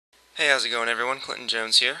Hey, how's it going everyone? Clinton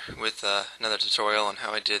Jones here with another tutorial on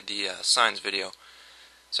how I did the signs video.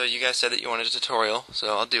 So you guys said that you wanted a tutorial,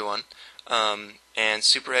 so I'll do one. And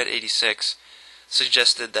SuperEd86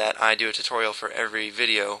 suggested that I do a tutorial for every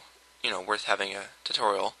video, worth having a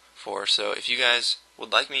tutorial for. So if you guys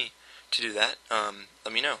would like me to do that,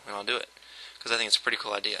 let me know and I'll do it, because I think it's a pretty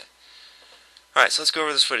cool idea. Alright, so let's go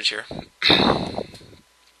over this footage here.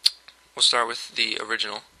 We'll start with the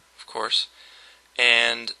original, of course.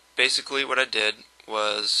 And basically what I did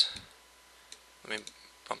was, let me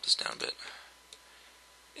bump this down a bit,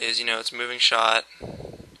 is, it's a moving shot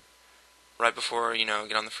right before, get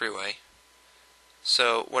on the freeway.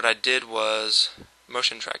 So what I did was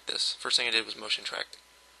motion track this. First thing I did was motion track.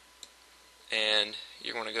 And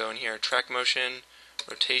you're going to go in here, track motion,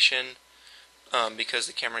 rotation, because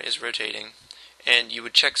the camera is rotating. And you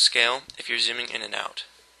would check scale if you're zooming in and out.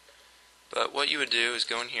 But what you would do is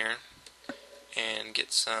go in here and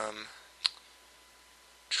get some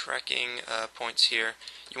tracking points here.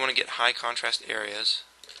 You want to get high contrast areas,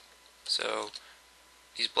 so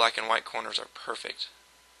these black and white corners are perfect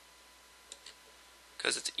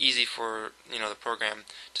because it's easy for the program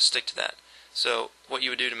to stick to that. So what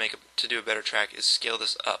you would do to do a better track is scale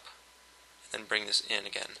this up and then bring this in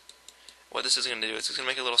again. What this is going to do is it's going to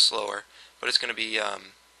make it a little slower, but it's going to be a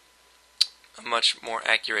much more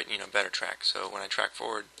accurate, better track. So when I track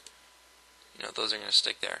forward, those are going to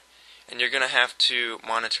stick there. And you're going to have to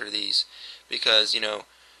monitor these because,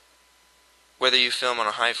 whether you film on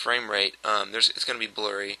a high frame rate, it's going to be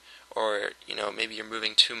blurry, or, maybe you're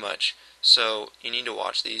moving too much. So you need to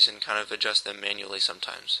watch these and kind of adjust them manually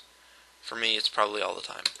sometimes. For me, it's probably all the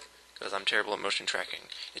time because I'm terrible at motion tracking.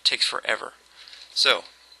 It takes forever. So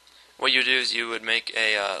what you do is you would make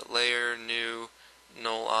a layer, new,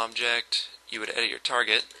 null object. You would edit your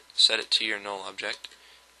target, set it to your null object,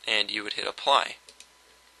 and you would hit apply.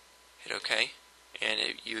 Hit OK, and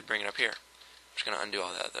you would bring it up here. I'm just going to undo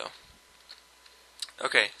all that though.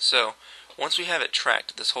 Okay, so once we have it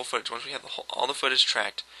tracked, this whole footage, once we have all the footage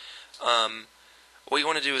tracked, what you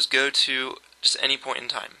want to do is go to just any point in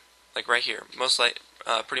time, like right here.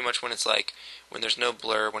 Pretty much when it's when there's no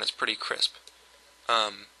blur, when it's pretty crisp.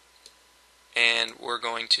 And we're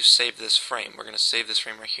going to save this frame. We're going to save this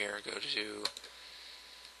frame right here. Go to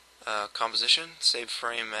composition, save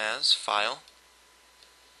frame as file.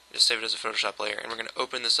 Just save it as a Photoshop layer, and we're going to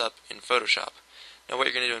open this up in Photoshop. Now what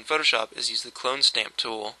you're going to do in Photoshop is use the clone stamp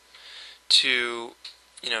tool to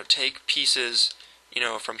take pieces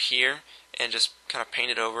from here and just kind of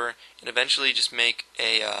paint it over, and eventually just make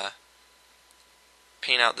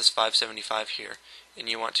paint out this 575 here. And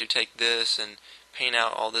you want to take this and paint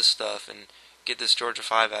out all this stuff and get this Georgia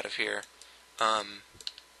 5 out of here.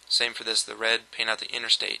 Same for this, the red, paint out the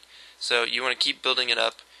interstate. So you want to keep building it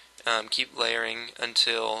up, keep layering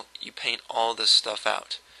until you paint all this stuff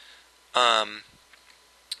out.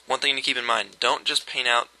 One thing to keep in mind, don't just paint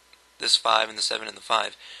out this 5 and the 7 and the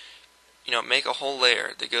 5. Make a whole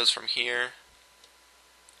layer that goes from here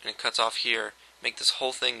and it cuts off here. Make this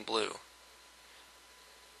whole thing blue.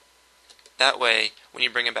 That way, when you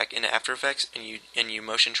bring it back into After Effects and you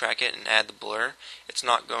motion track it and add the blur, it's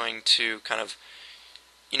not going to kind of,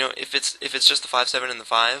 if it's just the 5, 7, and the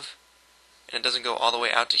 5, and it doesn't go all the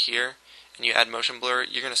way out to here, and you add motion blur,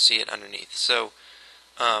 you're going to see it underneath. So,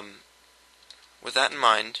 with that in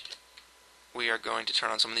mind, we are going to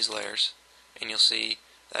turn on some of these layers, and you'll see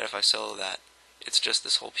that if I solo that, it's just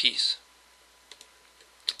this whole piece.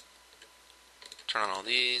 Turn on all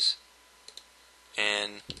these,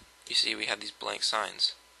 and you see we have these blank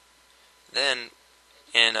signs. Then,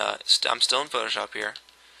 I'm still in Photoshop here,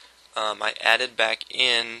 I added back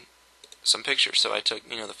in some pictures. So I took,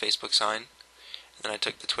 the Facebook sign, and then I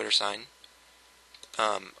took the Twitter sign.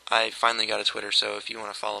 I finally got a Twitter, so if you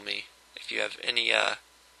want to follow me, if you have any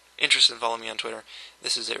interest in following me on Twitter,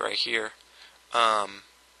 this is it right here. Then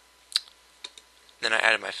I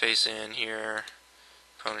added my face in here,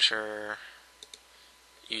 pwnisher,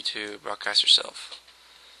 YouTube, broadcast yourself.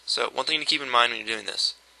 So one thing to keep in mind when you're doing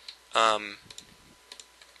this,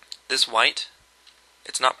 this white,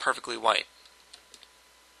 it's not perfectly white.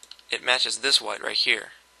 It matches this white right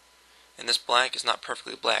here. And this black is not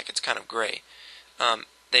perfectly black, it's kind of gray.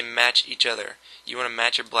 They match each other. You want to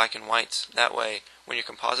match your black and whites. That way, when you're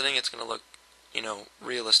compositing, it's going to look,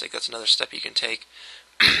 realistic. That's another step you can take.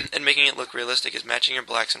 And making it look realistic is matching your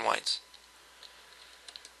blacks and whites.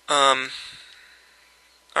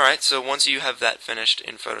 Alright, so once you have that finished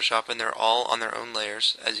in Photoshop, and they're all on their own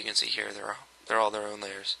layers, as you can see here, they're all their own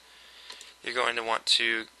layers, you're going to want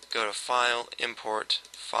to go to File, Import,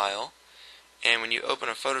 File, and when you open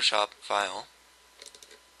a Photoshop file,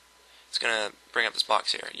 it's going to bring up this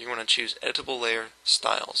box here. You're going to choose Editable Layer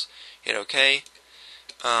Styles. Hit OK,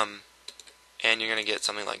 and you're going to get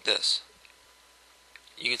something like this.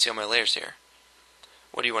 You can see all my layers here.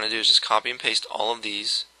 What you want to do is just copy and paste all of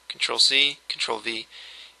these, Control-C, Control-V,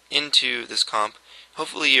 into this comp.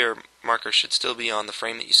 Hopefully your marker should still be on the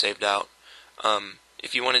frame that you saved out.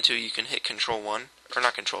 If you wanted to, you can hit Control-1, or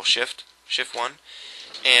not Control, Shift-1,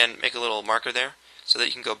 and make a little marker there, so that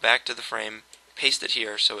you can go back to the frame, paste it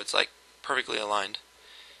here, so it's like perfectly aligned.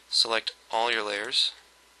 Select all your layers,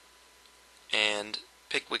 and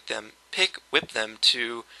pick whip them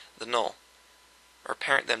to the null, or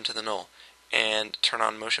parent them to the null, and turn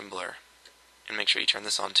on motion blur. And make sure you turn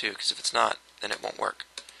this on too, because if it's not, then it won't work.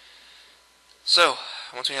 So,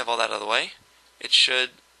 once we have all that out of the way, it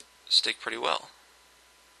should stick pretty well.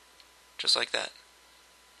 Just like that.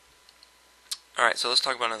 Alright, so let's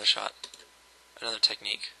talk about another shot. Another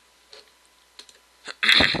technique.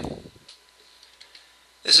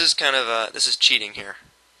 This is kind of, this is cheating here.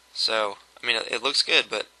 So, I mean, it looks good,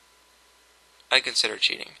 but I consider it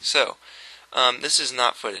cheating. So, this is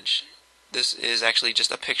not footage. This is actually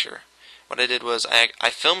just a picture. What I did was I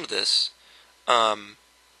filmed this, and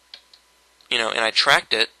I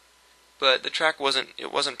tracked it, but the track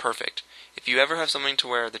wasn't perfect. If you ever have something to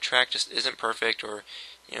where the track just isn't perfect, or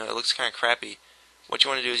it looks kind of crappy, what you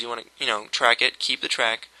want to do is you want to track it, keep the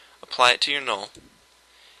track, apply it to your null,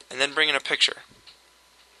 and then bring in a picture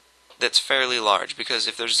that's fairly large, because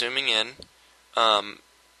if they're zooming in,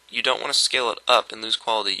 you don't want to scale it up and lose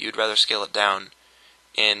quality. You'd rather scale it down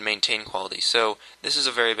and maintain quality. So this is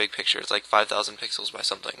a very big picture. It's like 5,000 pixels by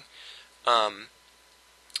something.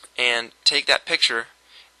 And take that picture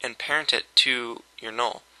and parent it to your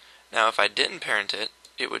null. Now if I didn't parent it,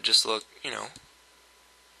 it would just look,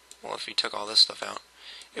 well, if you took all this stuff out,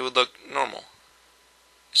 it would look normal.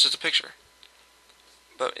 It's just a picture.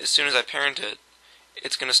 But as soon as I parent it,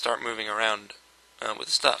 it's going to start moving around with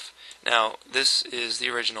the stuff. Now, this is the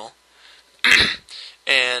original,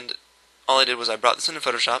 and all I did was I brought this into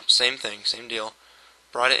Photoshop, same thing, same deal,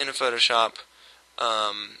 brought it into Photoshop,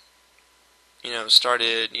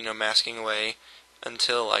 started, masking away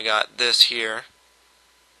until I got this here,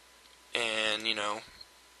 and,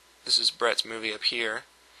 this is Brett's movie up here,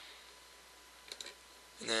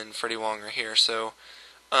 and then Freddie Wong right here. So,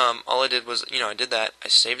 all I did was, I did that, I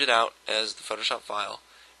saved it out as the Photoshop file,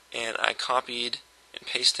 and I copied and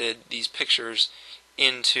pasted these pictures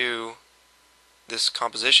into this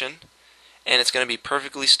composition, and it's going to be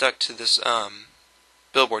perfectly stuck to this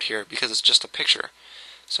billboard here because it's just a picture.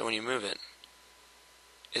 So when you move it,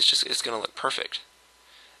 it's going to look perfect.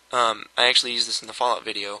 I actually used this in the Fallout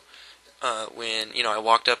video when I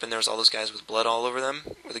walked up and there was all those guys with blood all over them,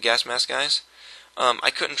 with the gas mask guys.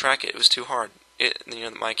 I couldn't track it; it was too hard.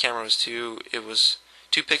 My camera was too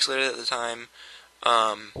pixelated at the time.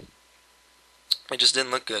 It just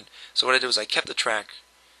didn't look good. So what I did was I kept the track,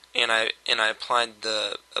 and I applied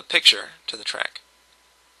a picture to the track,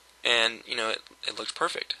 and it looked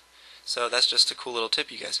perfect. So that's just a cool little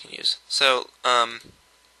tip you guys can use. So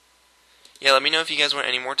yeah, let me know if you guys want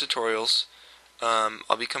any more tutorials.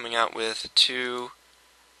 I'll be coming out with 2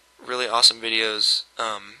 really awesome videos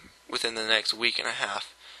within the next week and a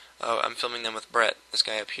half. I'm filming them with Brett, this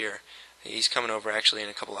guy up here. He's coming over actually in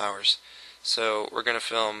a couple hours. So we're going to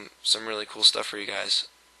film some really cool stuff for you guys.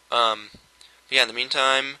 But yeah, in the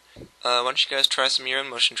meantime, why don't you guys try some of your own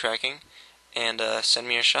motion tracking and send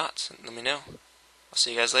me your shots and let me know. I'll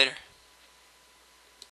see you guys later.